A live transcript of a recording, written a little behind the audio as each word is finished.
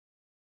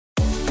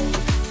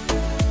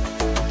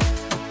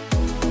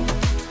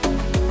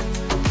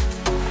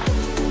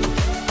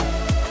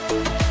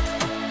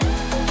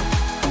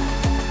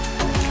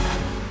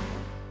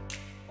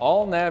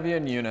All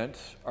Navien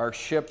units are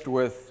shipped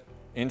with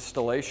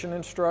installation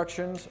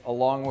instructions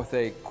along with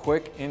a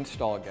quick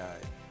install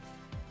guide.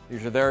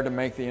 These are there to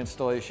make the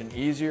installation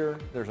easier.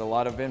 There's a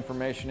lot of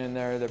information in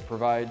there that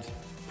provides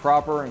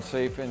proper and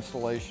safe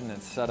installation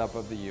and setup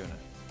of the unit.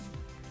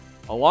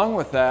 Along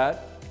with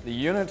that, the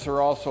units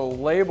are also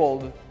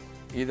labeled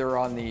either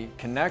on the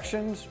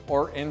connections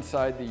or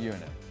inside the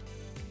unit.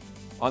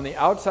 On the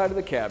outside of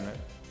the cabinet,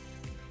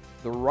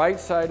 the right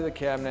side of the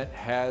cabinet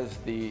has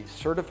the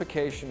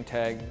certification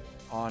tag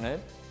on it,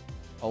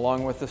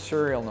 along with the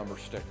serial number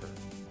sticker.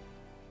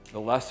 The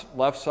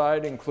left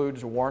side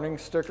includes warning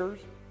stickers.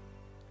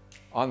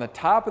 On the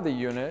top of the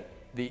unit,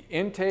 the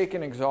intake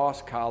and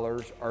exhaust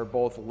collars are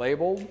both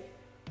labeled,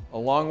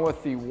 along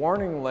with the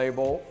warning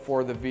label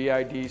for the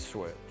VID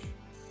switch.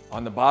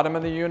 On the bottom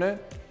of the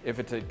unit, if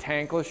it's a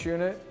tankless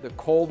unit, the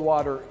cold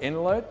water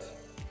inlet,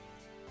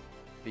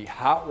 the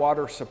hot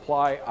water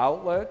supply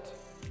outlet,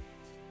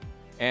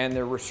 and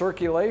the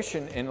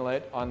recirculation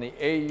inlet on the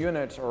A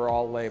units are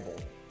all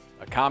labeled.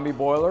 A combi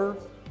boiler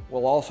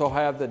will also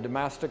have the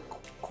domestic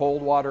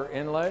cold water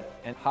inlet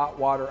and hot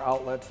water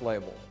outlets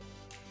labeled.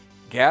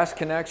 Gas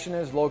connection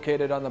is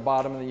located on the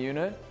bottom of the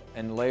unit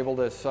and labeled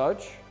as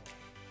such,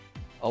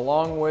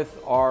 along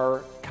with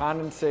our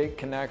condensate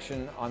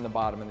connection on the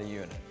bottom of the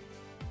unit.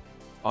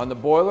 On the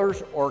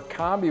boilers or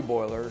combi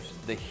boilers,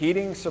 the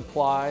heating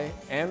supply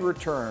and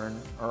return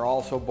are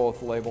also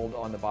both labeled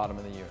on the bottom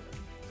of the unit.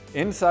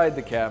 Inside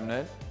the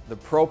cabinet, the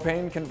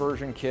propane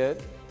conversion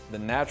kit, the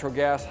natural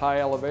gas high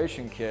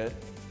elevation kit,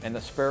 and the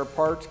spare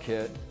parts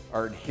kit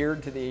are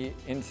adhered to the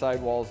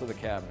inside walls of the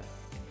cabinet.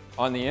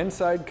 On the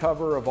inside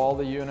cover of all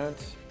the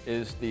units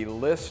is the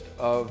list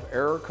of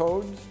error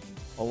codes,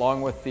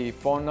 along with the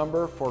phone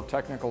number for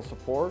technical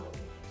support,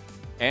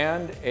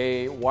 and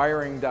a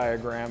wiring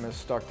diagram is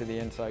stuck to the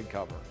inside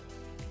cover.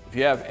 If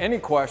you have any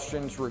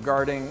questions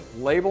regarding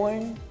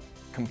labeling,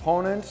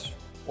 components,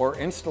 or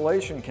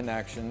installation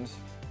connections,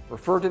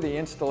 refer to the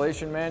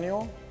installation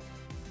manual,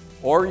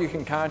 or you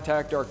can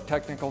contact our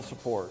technical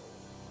support.